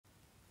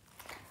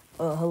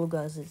Hello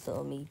guys, it's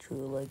me,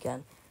 Trooler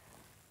again.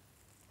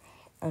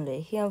 And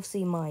here I've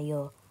seen my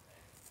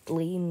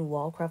deleting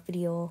wildcraft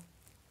video.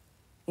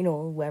 You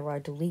know, where I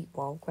delete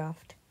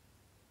wildcraft.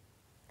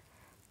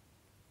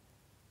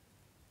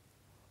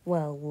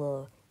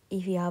 Well,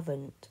 if you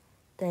haven't,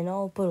 then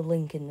I'll put a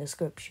link in the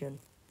description,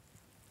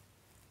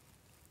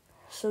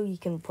 so you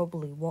can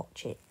probably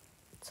watch it.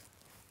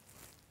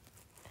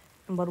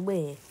 And by the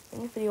way,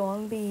 in this video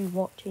I'm going to be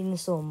watching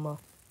some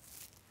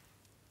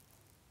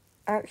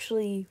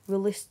actually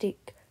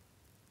realistic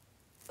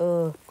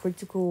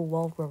critical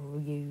wildcraft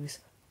reviews,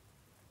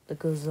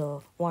 because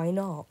why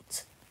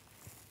not?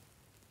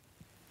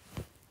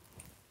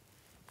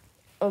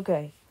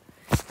 Okay,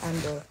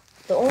 and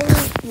the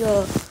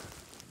only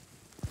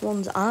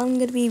ones I'm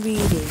going to be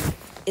reading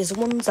is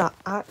ones that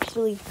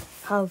actually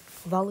have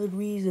valid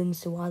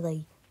reasons to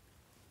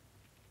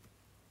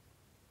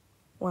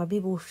why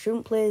people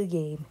shouldn't play the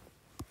game.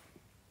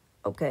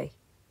 Okay,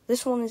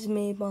 this one is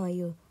made by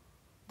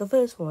the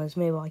first one is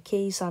made by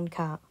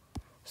ᵗᵃᵐᵏ,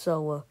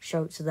 so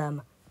shout to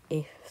them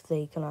if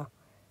they can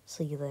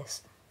see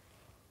this.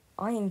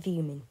 I am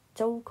fuming.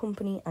 Terrible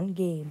company and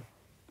game.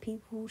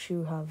 People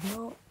should have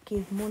not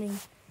give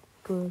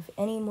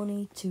any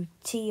money to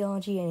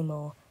TRG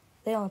anymore.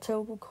 They are a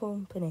terrible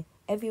company.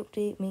 Every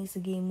update makes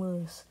the game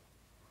worse.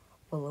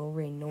 Well, I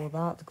already know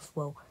that because,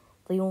 well,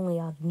 they only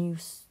add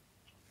news.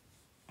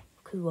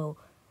 Because, well,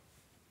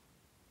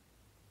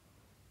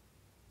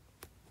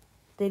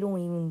 they don't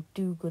even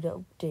do good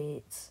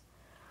updates.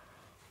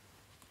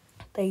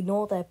 They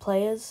ignore their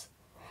players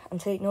and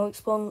take no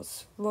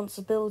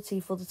responsibility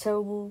for the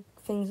terrible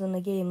things in the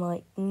game,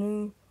 like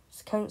new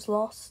accounts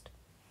lost.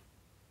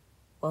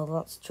 Well,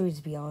 that's true,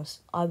 to be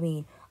honest. I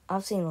mean,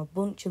 I've seen a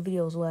bunch of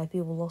videos where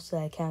people lost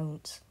their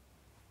accounts.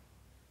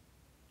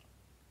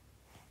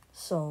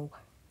 So,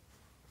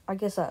 I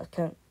guess that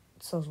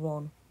counts as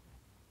one.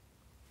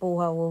 But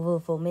however,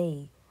 for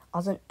me,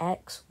 as an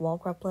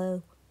ex-Warcraft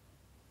player,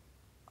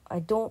 I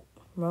don't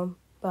remember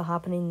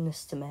happening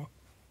this to me.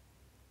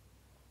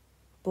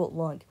 But,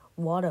 like,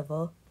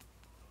 whatever.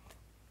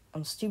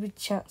 And stupid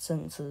chat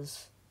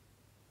censors.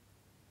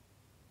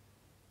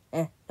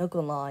 Not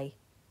gonna lie.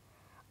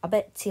 I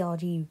bet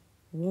TRG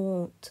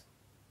won't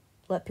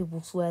let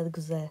people swear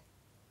because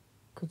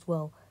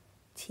well,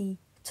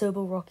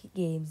 Turbo Rocket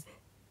Games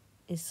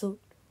is so,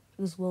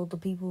 because, well, the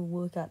people who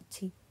work at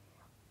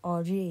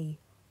TRG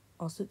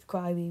are such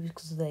crybabies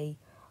because they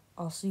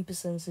are super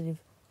sensitive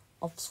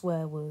of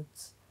swear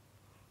words.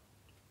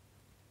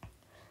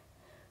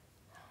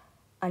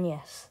 And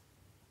yes,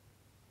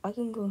 I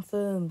can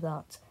confirm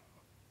that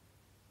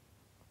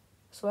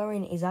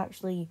swearing is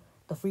actually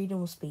the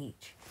freedom of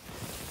speech.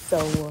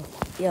 So,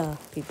 yeah,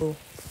 people.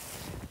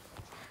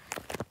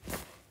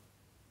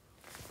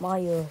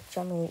 My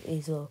channel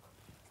is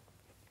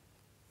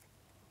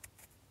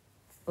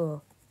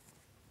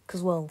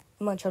because, well,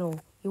 in my channel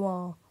you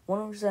are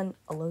 100%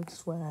 allowed to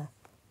swear.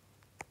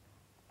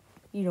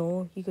 You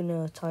know, you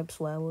can type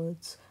swear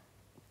words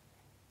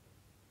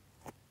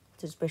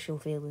to special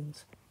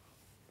feelings,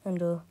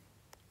 and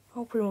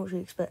I'll pretty much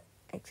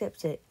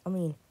accept it. I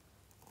mean,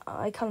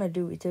 I kind of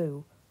do it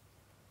too.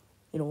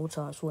 You know,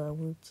 type swear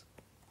words.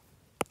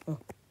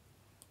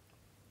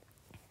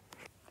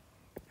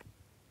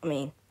 I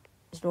mean,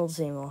 it's not the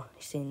same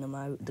as saying them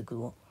out the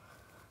good.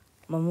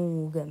 My mum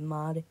will get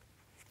mad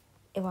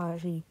if I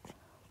actually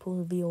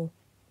pull a video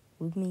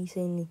with me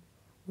saying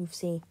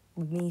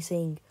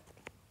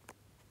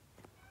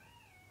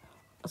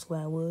a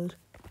swear word.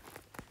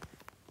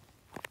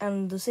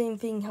 And the same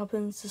thing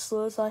happens to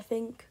slurs, I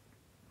think.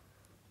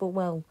 But,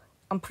 well,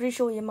 I'm pretty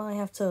sure you might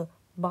have to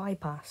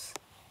bypass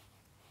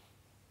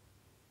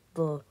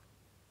the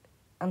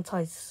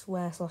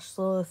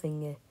anti-swear/slur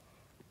thingy.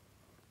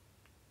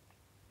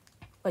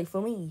 Like,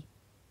 for me,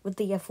 with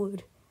the F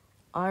word,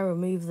 I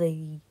remove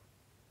the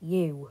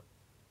U.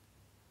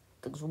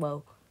 Because,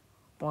 well,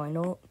 why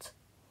not?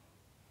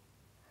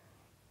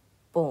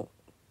 But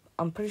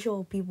I'm pretty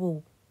sure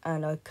people,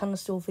 and I kind of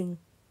still think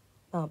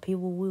that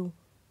people will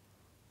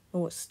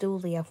know it's still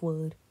the F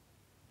word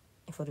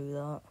if I do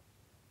that.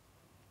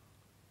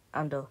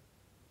 And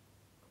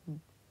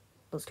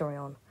let's carry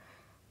on.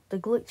 The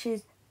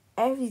glitches,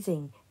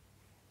 everything.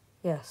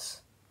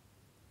 Yes,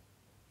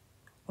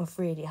 I'm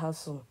afraid it has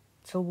some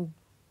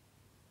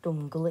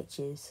dumb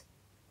glitches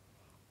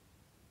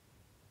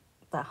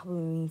that haven't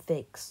been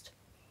fixed.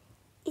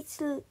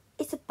 It's a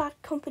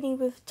bad company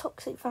with a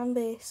toxic fan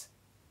base.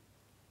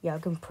 Yeah, I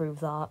can prove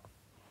that.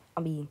 I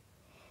mean,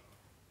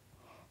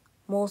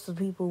 most of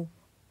the people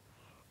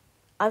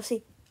I've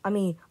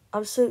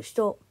searched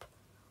up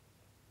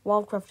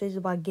Wildcraft is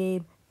a bad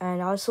game,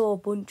 and I saw a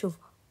bunch of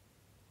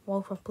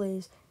Wildcraft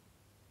players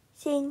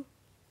being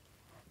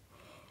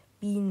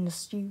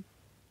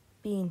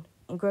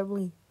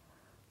incredibly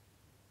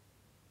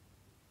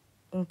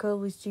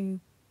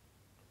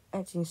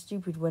acting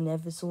stupid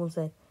whenever someone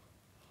said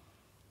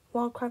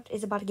Wildcraft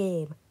is a bad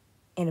game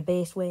in a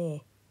base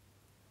way.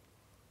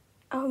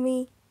 I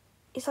mean,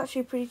 it's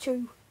actually pretty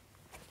true.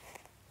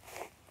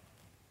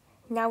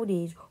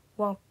 Nowadays,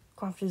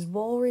 Wildcraft is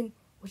boring,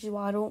 which is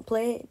why I don't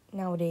play it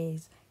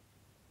nowadays.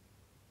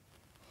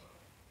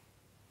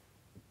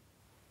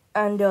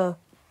 And, how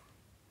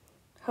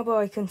about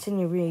I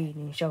continue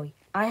reading, shall we?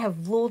 I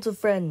have loads of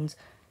friends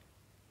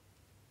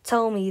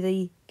tell me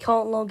they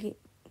can't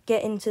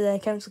get into their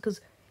accounts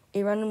because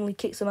it randomly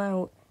kicks them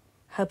out.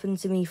 Happened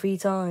to me 3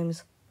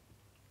 times.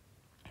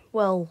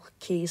 Well,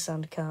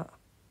 ᵗᵃᵐᵏ.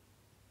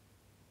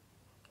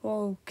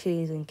 Well,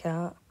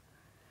 ᵗᵃᵃᵐᵏ.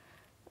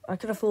 I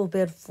kind of feel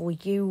bad for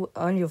you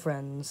and your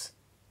friends.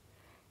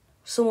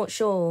 So much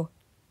so,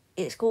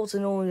 it's cool to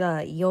know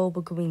that you're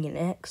becoming an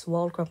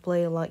ex-Wildcraft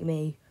player like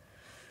me.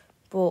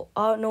 But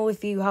I don't know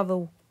if you have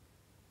a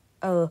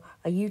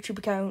YouTube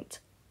account.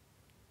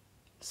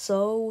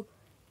 So,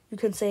 you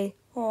can say,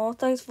 oh,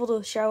 thanks for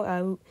the shout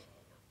out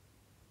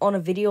on a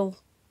video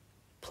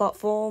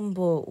platform,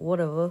 but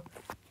whatever.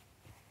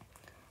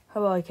 How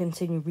about I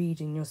continue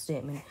reading your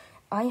statement?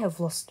 I have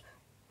lost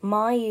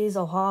my years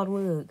of hard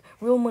work,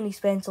 real money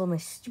spent on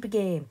this stupid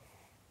game.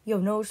 You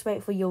have no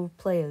respect for your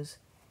players.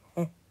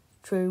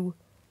 True.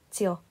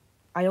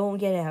 I don't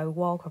get it how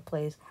Wildcraft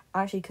players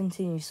actually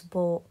continue to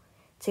support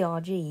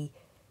TRG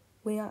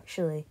when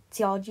actually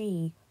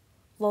TRG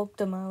logged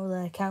them out of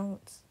their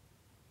accounts.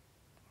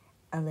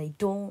 And they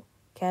don't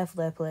care for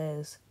their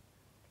players.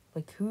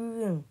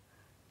 Who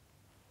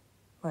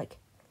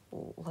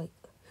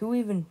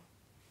even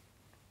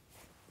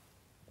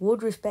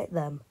would respect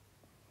them?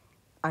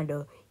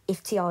 And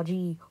if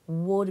TRG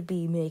would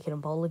be making an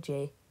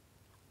apology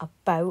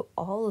about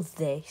all of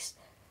this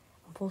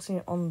and posting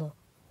it on the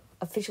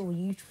official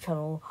YouTube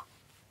channel,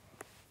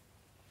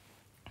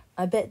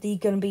 I bet they're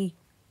going to be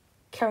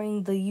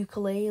carrying the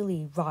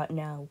ukulele right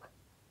now.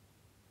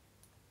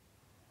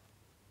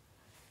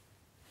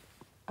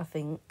 I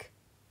think.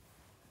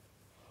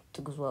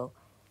 Took as well.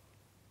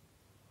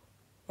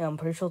 Yeah, I'm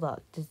pretty sure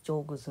that this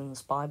joke was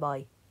inspired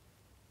by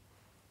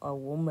a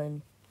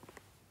woman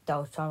that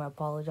was trying to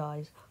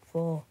apologise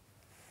for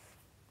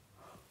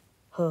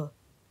her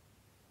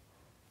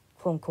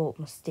quote-unquote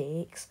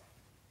mistakes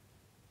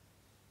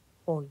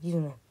or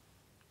using a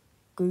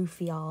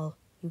goofy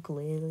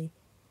ukulele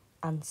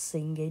and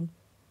singing.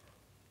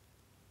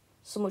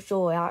 So much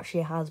so it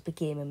actually has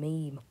become a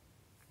meme.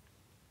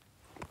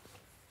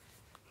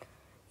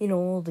 You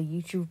know, the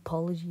YouTube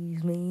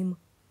apologies meme.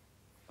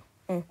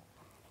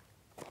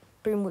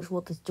 Pretty much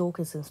what this joke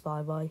is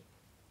inspired by.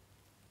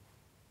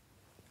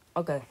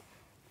 Okay.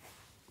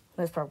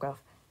 Next paragraph.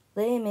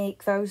 They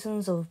make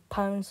thousands of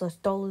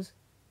pounds/dollars.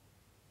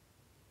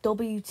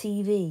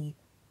 WTV.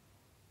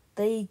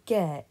 They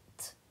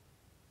get,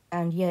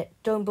 and yet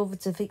don't bother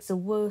to fix the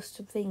worst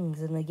things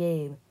in the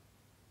game,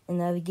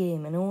 and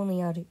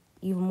only add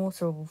even more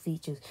terrible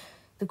features.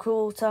 The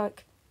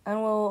ᵒᵃᵃ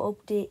annual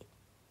update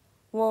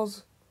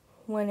was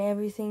when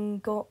everything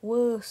got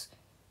worse.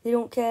 They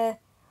don't care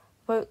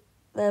about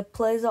their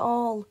players at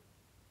all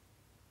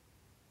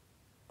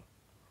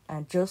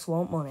and just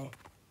want money.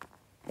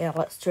 Yeah,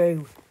 that's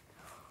true.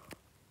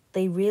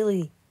 They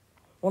really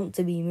want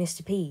to be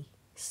Mr.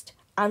 Beast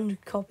and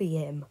copy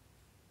him.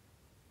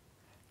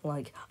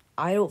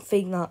 I don't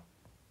think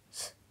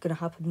that's gonna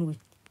happen with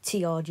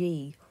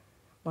TRG.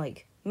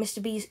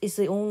 Mr. Beast is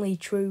the only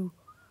true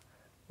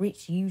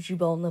rich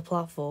YouTuber on the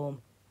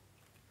platform.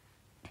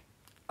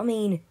 I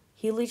mean,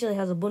 he literally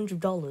has a bunch of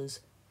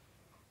dollars.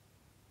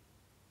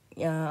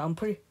 Yeah,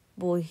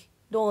 boy,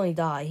 not only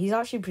that, he's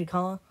actually pretty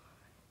kind.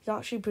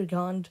 Not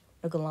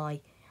gonna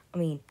lie. I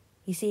mean,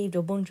 he saved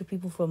a bunch of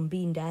people from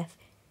being deaf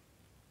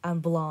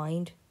and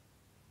blind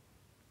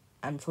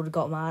and sort of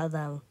got them out of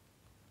them.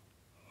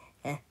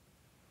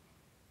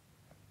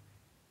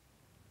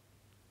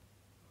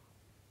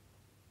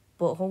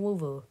 But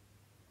however,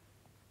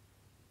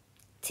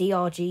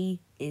 TRG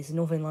is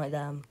nothing like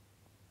them.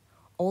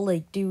 All they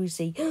do is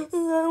say, I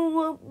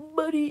want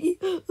money,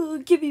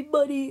 give me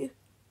money.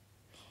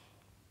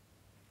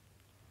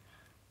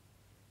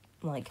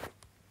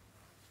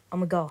 Oh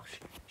my gosh,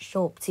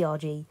 shut up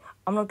TRG,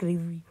 I'm not going to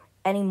give you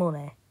any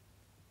money.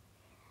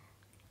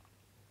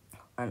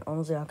 And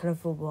honestly, I kind of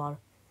feel bad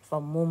for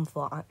mum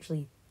for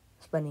actually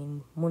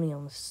spending money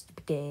on this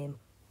stupid game.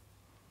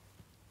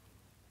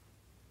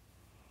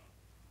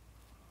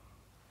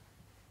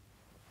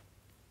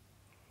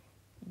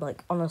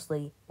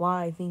 Honestly,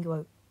 why I think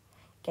about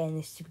getting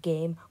this stupid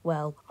game?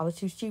 Well, I was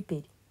too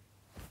stupid.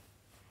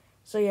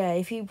 So yeah,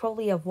 if you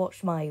probably have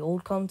watched my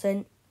old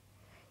content,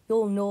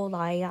 you'll know that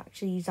I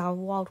actually used to have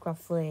Wildcraft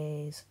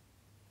flares.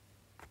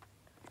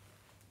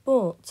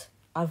 But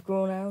I've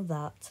grown out of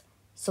that,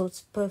 so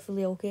it's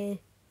perfectly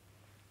okay.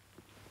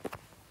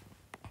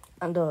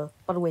 And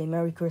by the way,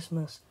 Merry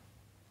Christmas.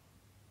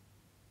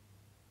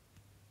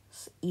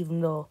 Even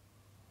though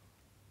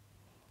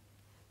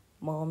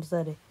Mom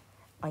said it,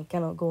 I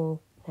cannot go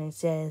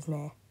downstairs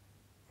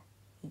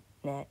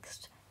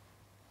next.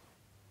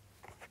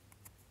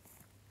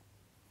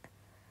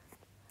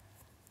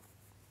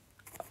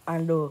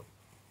 And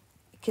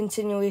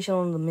continuation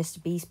on the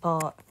Mr. Beast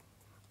part.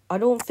 I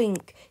don't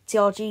think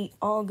TRG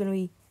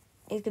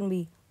is gonna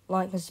be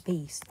like Mr.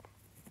 Beast.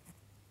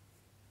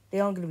 They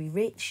aren't gonna be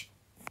rich.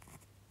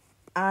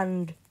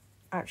 and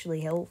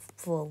actually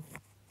helpful.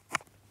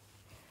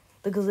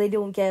 Because they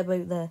don't care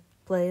about their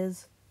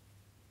players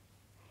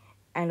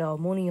and are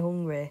money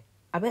hungry.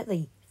 I bet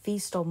they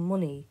feast on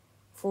money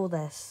for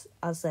this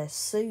as their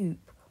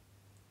soup.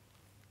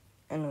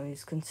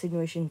 Anyways,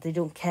 continuation, they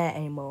don't care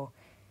anymore.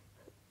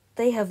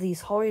 They have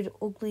these horrid,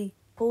 ugly,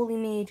 poorly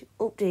made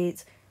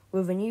updates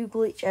with a new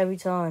glitch every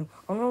time.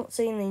 I'm not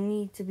saying they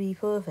need to be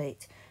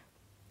perfect,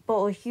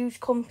 but a huge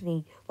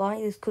company like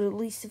this could at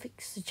least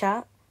fix the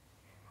chat.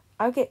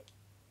 I'll get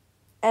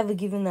ever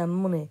giving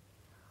them money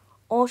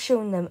or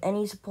showing them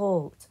any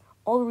support.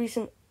 All the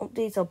recent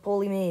updates are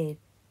poorly made,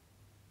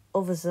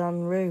 other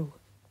than the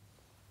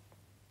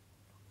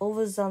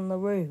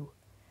Roo.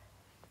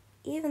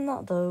 Even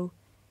that though,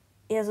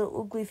 he has an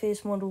ugly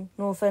face model,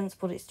 no offence,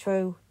 but it's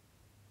true.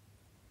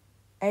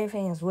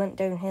 Everything has went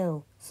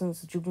downhill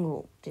since the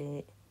jungle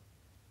update.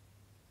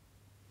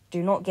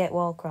 Do not get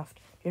wildcraft.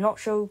 Do not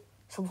show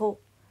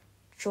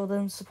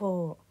them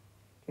support.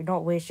 Do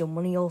not waste your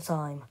money or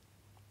time.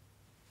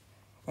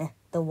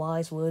 The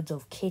wise words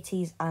of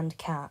kitties and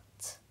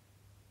cats.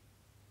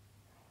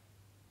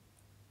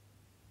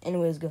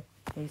 Anyways,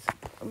 guys,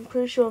 I'm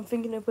pretty sure I'm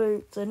thinking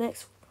about the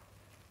next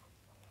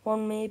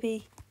one,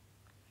 maybe.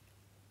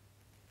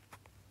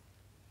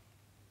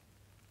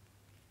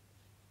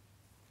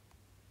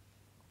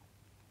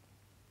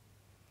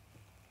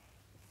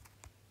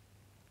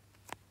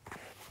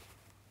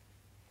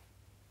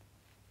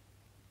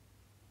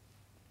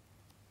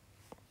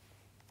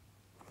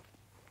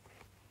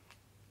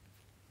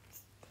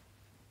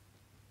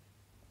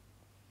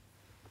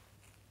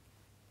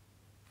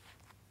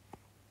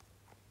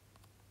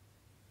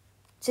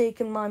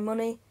 Taken my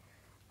money.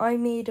 I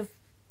made a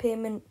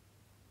payment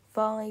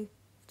 5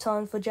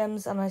 times for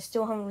gems and I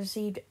still haven't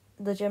received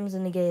the gems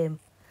in the game.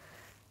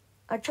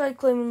 I tried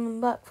claiming them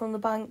back from the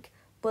bank,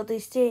 but they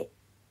state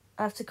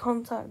I have to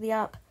contact the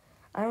app.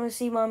 I don't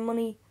receive my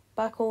money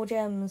back or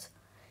gems.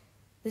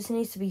 This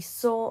needs to be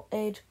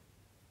sorted.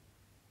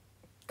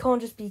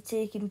 Can't just be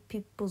taking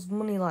people's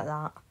money like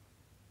that.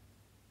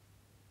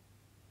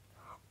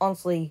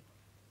 Honestly,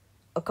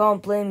 I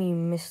can't blame you,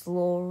 Miss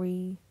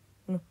Lorraine,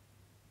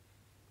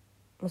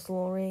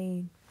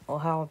 or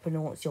how I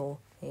pronounce your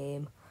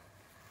name.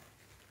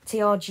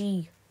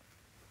 TRG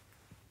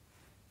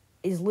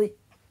is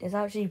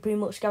actually pretty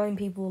much scamming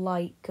people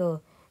like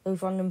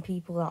those random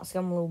people that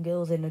scam little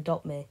girls in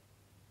Adopt Me.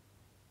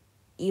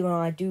 Even though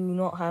I do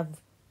not have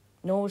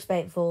no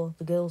respect for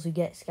the girls who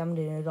get scammed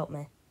in Adopt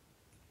Me.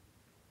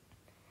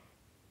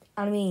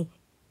 And I mean,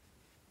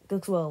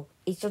 because well,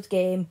 it's just a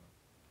game,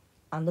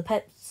 and the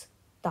pets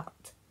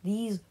that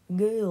these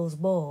girls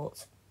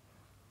bought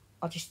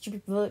are just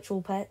stupid virtual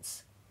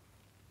pets.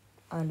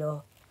 And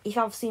if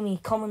you have seen me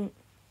comment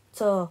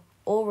or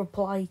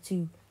reply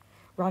to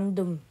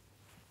random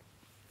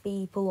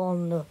people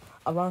on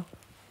a random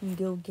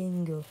girl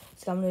gang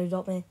scamming to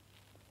Adopt Me,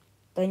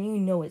 then you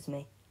know it's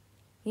me.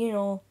 You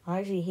know, I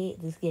actually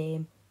hate this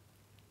game,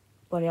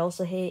 but I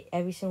also hate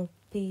every single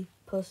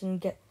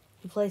person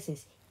who plays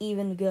this,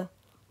 even the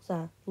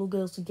little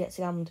girls who get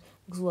scammed,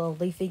 because well,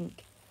 they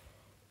think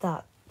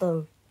that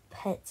the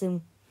pets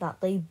that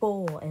they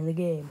bought in the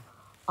game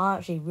are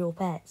actually real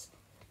pets.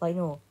 Like,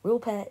 no, real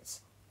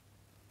pets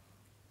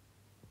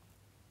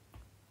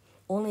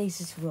only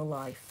exist in real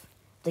life.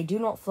 They do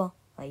not fly,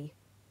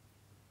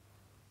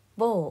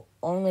 but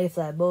only if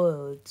they're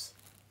birds.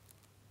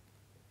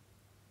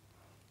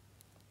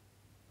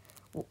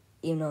 Well,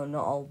 even though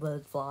not all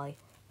birds fly.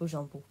 For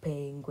example,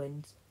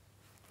 penguins.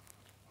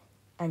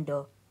 And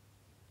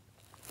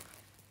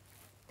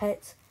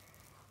pets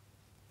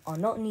are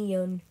not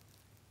neon,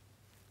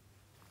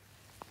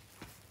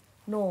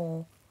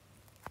 nor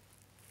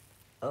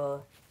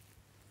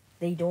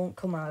they don't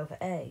come out of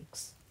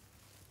eggs.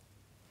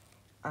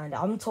 And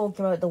I'm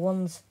talking about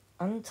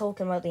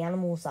the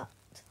animals that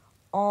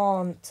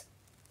aren't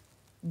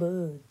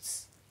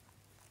birds.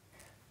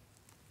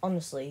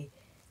 Honestly,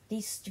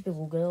 these stupid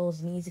little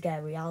girls need to get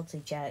a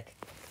reality check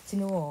to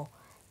know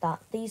that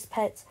these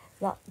pets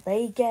that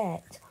they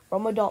get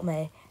from Adopt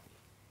Me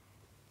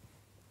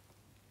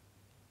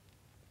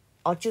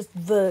are just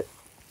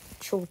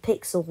virtual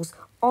pixels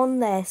on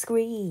their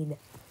screen.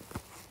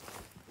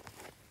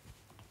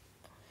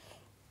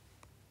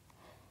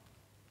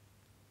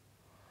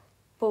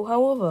 But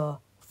however,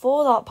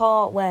 for that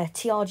part where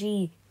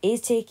TRG is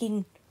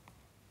taking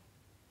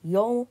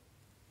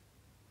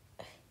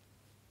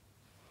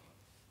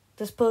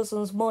this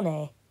person's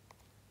money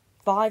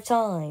 5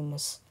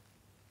 times,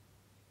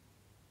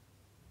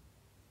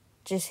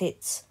 just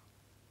hits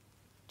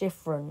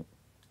different.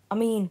 I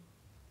mean,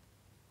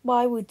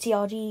 why would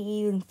TRG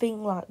even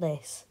think like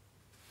this?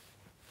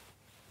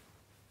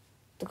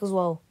 Because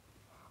well,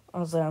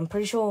 honestly, I'm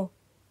pretty sure.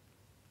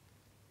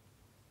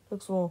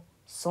 Because well,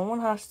 someone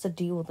has to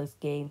deal with this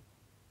game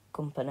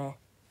company.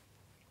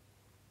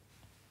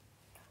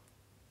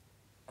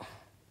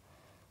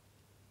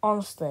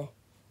 Honestly,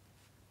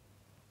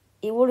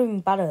 it would have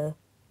been better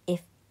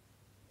if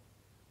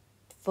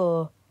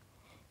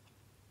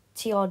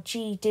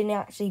TRG didn't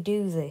actually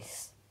do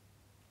this.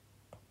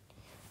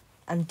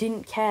 and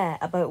didn't care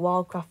about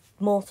wildcraft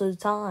most of the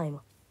time.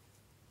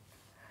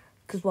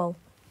 Because, well,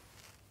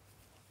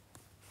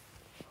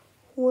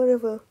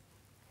 whatever.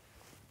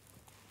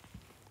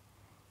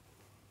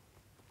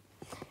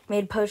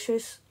 Made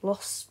purchase,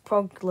 lost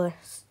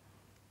progress.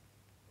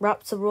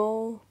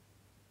 ဆော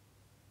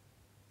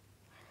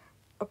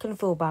I can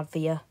feel bad for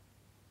you.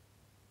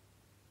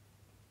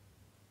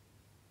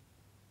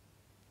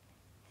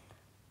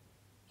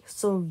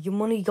 So your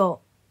money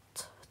got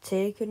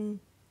taken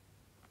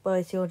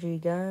by ᵗᵃᵐ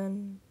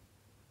again.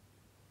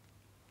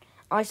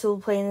 I still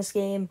playing this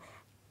game,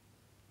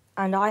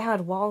 and I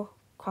had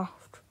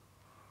wildcraft,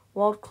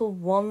 World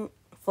Club 1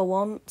 for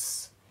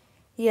once.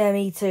 Yeah,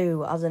 me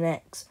too, as an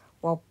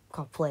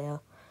ex-wildcraft player.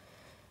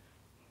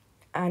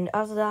 And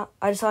after that,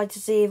 I decided to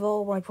save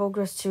all my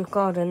progress to a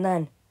card, and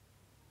then,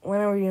 when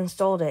I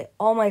reinstalled it,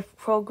 all my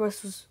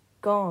progress was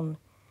gone.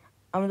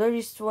 I'm very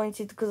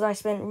disappointed because I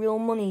spent real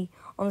money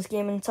on this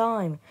game and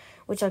time,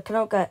 which I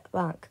cannot get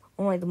back,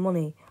 unlike the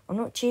money. I'm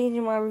not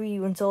changing my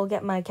review until I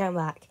get my account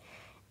back.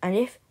 And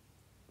if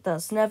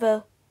that's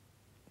never,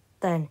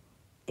 then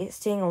it's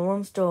staying on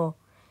one store.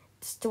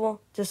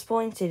 Still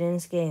disappointed in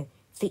this game.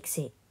 Fix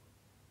it.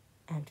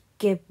 And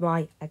give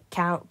my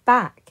account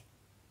back.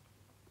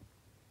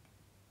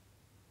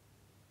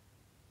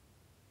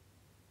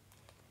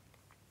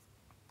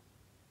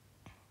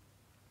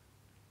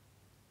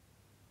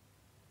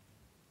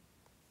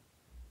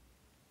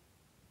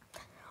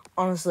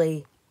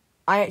 Honestly,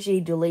 I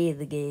actually deleted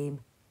the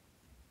game.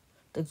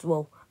 Because,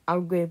 well, I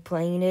regret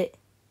playing it.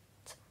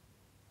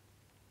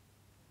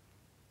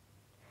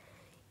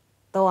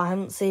 Though I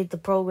haven't saved the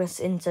progress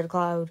into the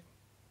cloud.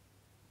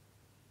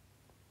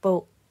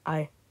 But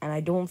I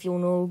don't feel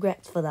no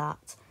regrets for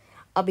that.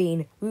 I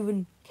mean, who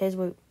even cares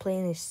about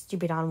playing this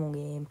stupid animal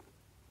game?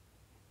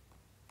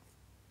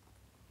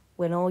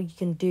 When all you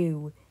can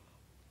do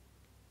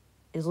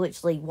is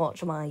literally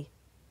watch my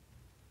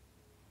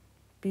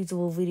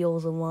beautiful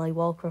videos on why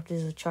Wildcraft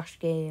is a trash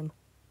game.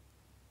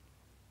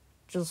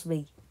 Just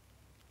me.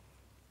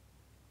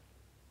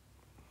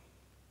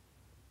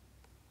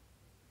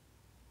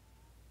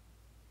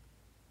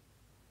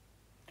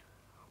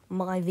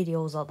 My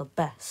videos are the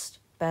best.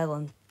 Better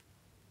than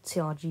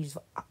TRG's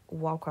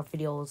Wildcraft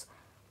videos.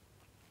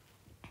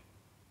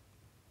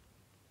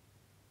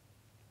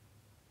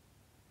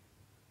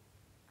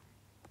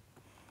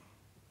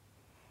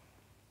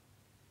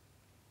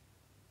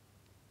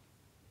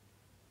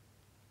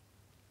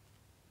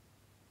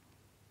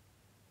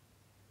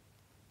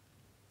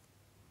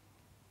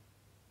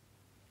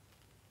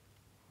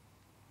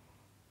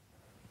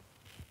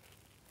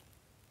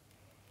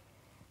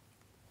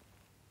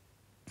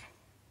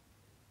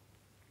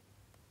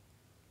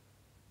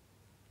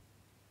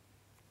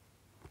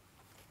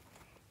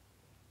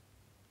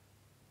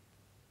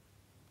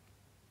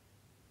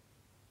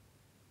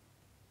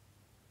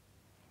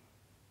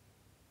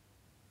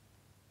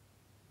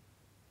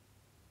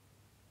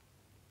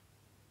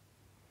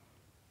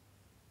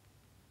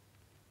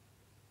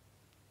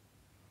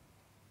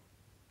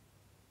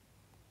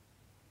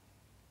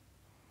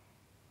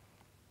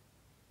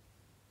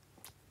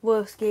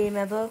 Worst game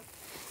ever.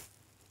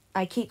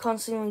 I keep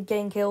constantly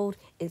getting killed.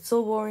 It's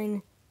so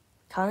boring.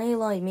 Can I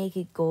like make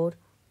it good?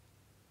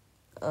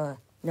 Never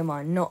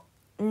mind.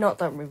 Not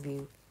that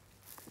review.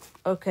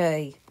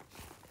 Okay.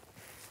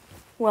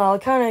 Well, I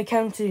kind of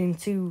counted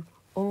into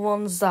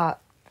ones that.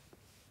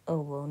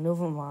 Oh well,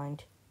 never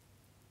mind.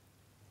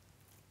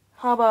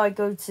 How about I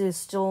go to the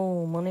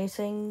stole money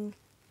thing?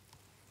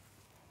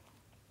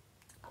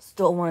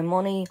 Stole my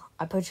money.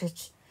 I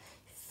purchased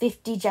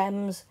 50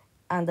 gems.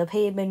 And the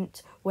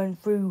payment went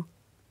through,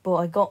 but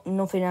I got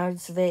nothing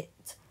out of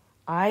it.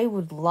 I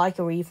would like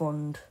a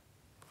refund.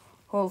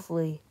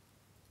 Hopefully.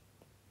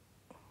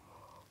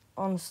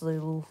 Honestly,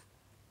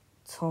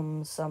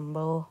 Tom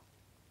Sambo.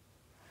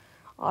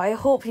 I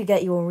hope you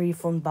get your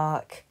refund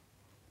back.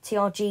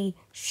 TRG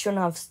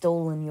shouldn't have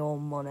stolen your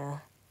money.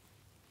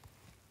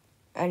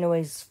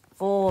 Anyways,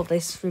 for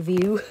this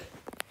review,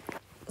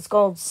 it's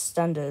called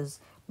Standards.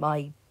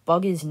 My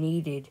bug is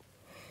needed.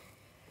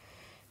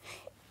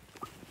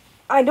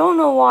 I don't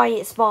know why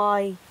it's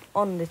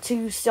on the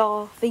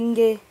 2-star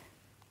thingy,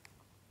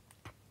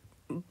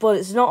 but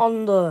it's not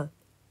on the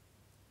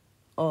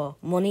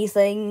money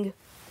thing.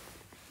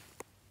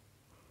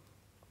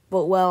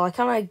 But well, I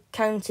kind of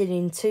counted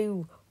in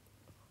 2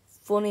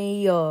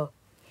 funny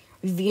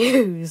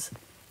reviews.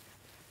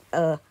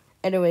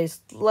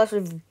 Anyways, let's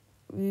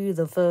review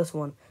the first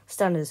one.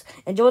 Standards.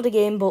 Enjoy the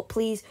game, but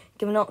please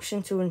give an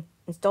option to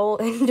install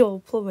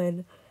indoor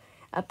plumbing.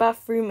 A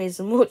bathroom is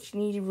a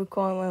much-needed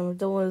requirement. My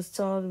daughter has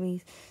told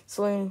me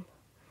soiling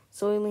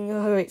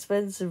her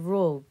expensive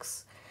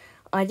rugs.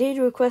 I did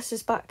request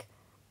this back.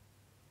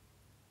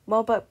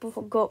 Well, back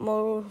before I got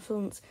more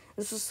refunds.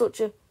 This was such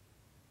a...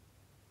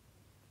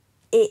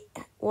 It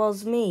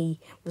was me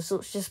with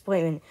such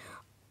disappointment.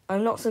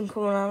 I'm not some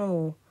common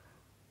animal.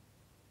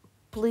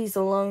 Please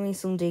allow me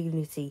some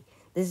dignity.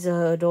 This is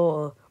her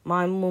daughter.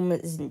 My mum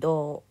isn't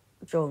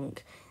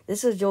drunk.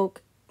 This is a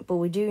joke, but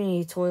we do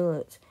need a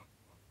toilet.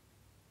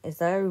 is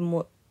very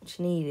much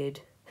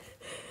needed.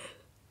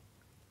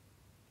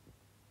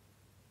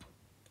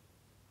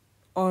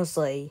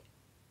 Honestly,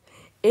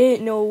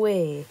 ain't no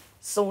way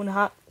someone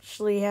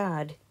actually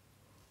had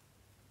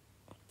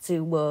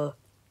to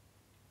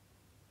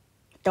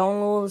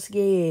download this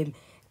game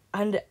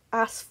and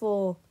ask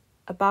for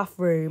a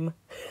bathroom.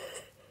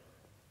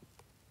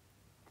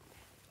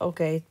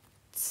 Okay,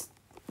 it's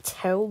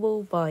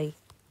terrible by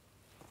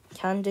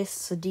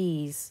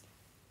ᵗʰᵃᵐᵏʰ.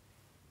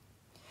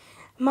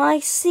 My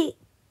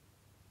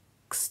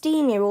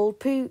 16-year-old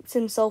pooped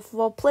himself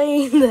while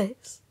playing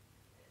this.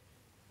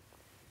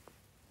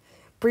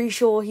 Pretty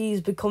sure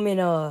he's becoming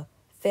a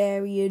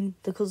Varian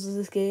because of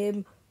this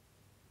game.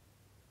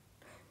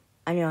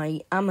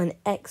 And I'm an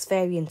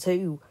ex-Varian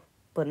too,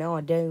 but now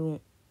I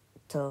don't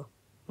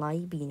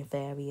like being a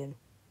Varian,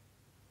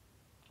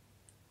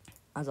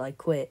 as I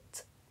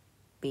quit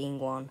being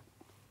one.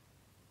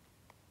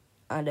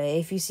 And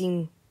if you've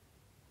seen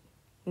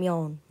me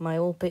on my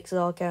old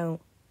Pixar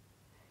account,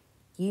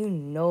 you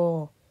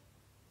know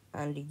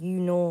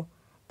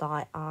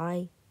that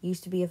I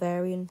used to be a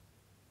Varian.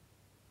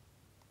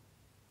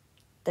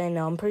 Then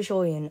I'm pretty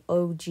sure you're an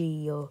OG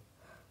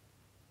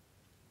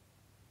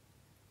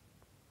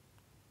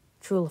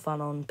Trooler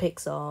fan on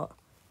Pixar.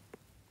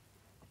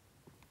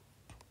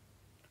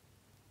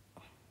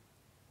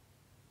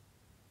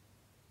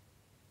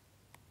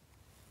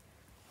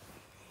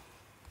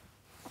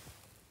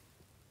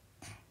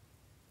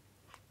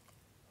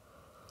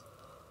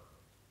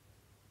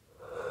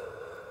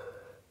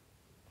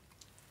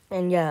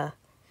 And yeah,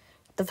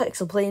 the effects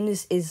of playing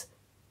this is,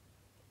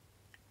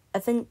 I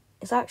think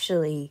it's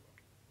actually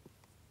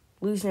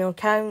losing your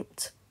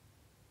account,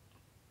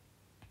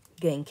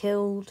 getting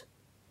killed,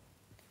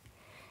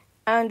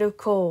 and of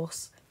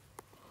course,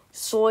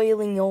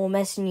 soiling or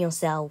messing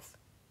yourself.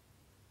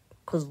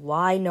 Because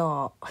why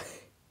not?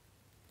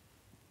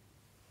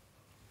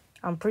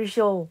 I'm pretty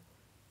sure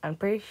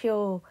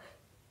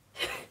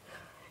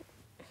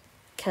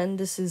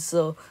Candace's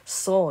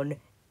son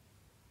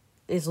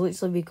is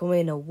literally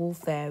becoming a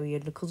wolf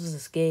Varian because of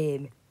this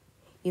game,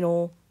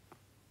 and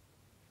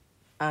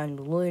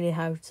learning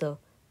how to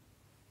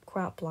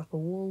crap like a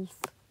wolf,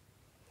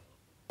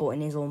 but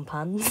in his own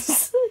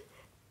pants.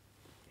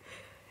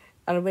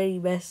 And I bet he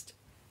messed.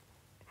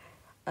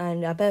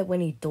 And I bet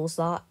when he does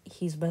that,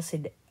 he's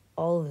messing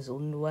all of his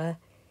underwear.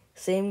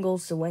 Same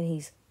goes to when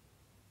he's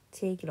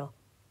taking a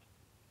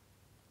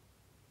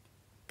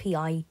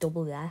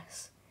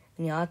PISS.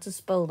 And I had to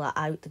spell that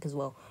out because,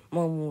 well,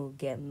 Mum will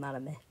get mad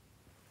at me.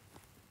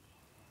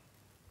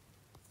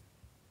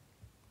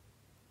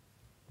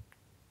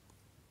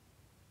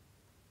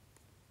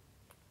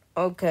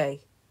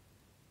 Okay.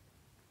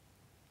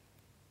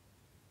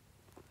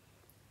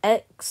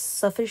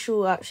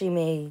 Official actually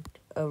made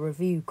a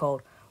review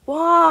called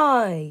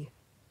 "Why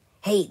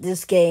Hate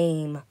This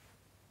Game?"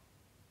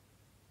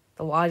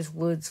 The wise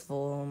words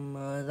from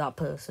that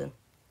person.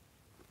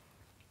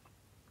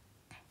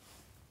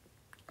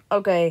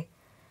 Okay.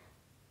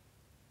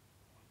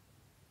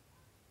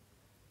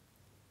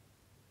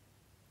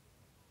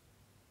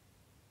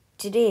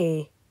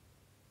 Today.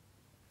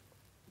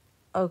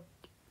 Oh,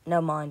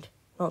 never mind.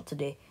 Not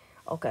today.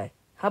 Okay.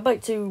 How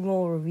about 2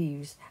 more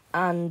reviews?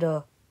 And,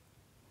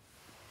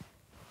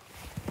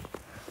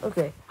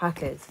 okay,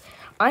 hackers.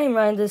 I am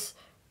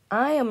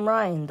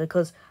Ryan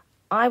because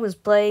I was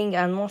playing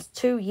and lost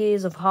 2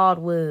 years of hard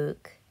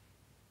work.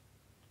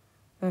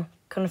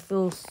 Kind of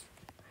feel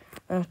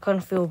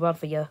bad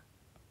for you.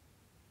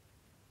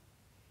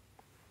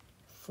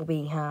 For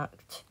being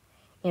hacked.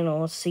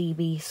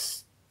 CB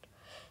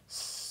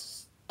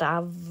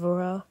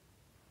Stavra.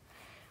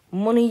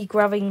 Money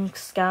grabbing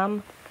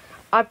scam.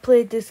 I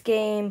played this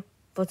game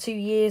for 2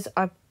 years.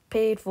 I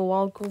paid for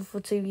wildcraft for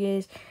 2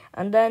 years,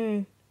 and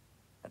then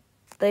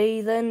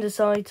they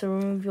decide to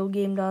remove your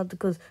game data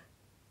because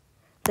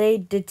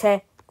they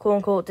quote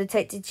unquote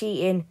detected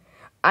cheating.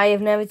 I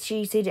have never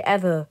cheated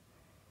ever.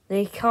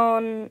 They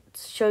can't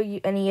show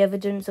you any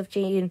evidence of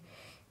cheating.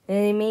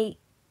 They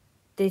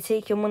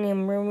take your money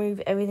and remove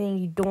everything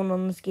you've done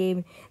on this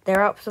game.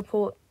 Their app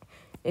support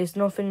is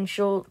nothing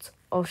short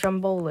of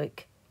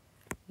shambolic.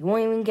 You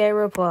won't even get a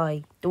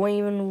reply.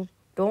 Don't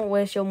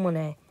waste your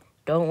money.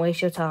 Don't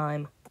waste your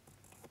time.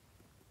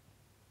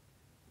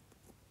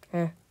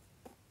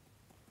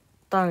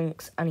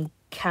 Thanks,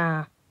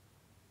 ᵗᵃᵐ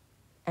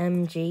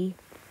MG.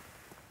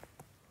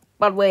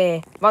 By the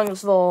way,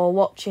 thanks for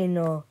watching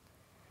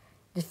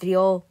this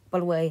video. By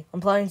the way,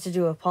 I'm planning to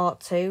do a part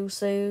 2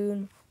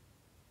 soon,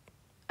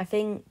 I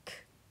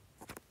think.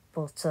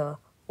 But,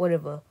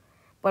 whatever.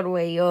 By the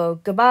way,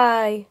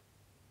 goodbye.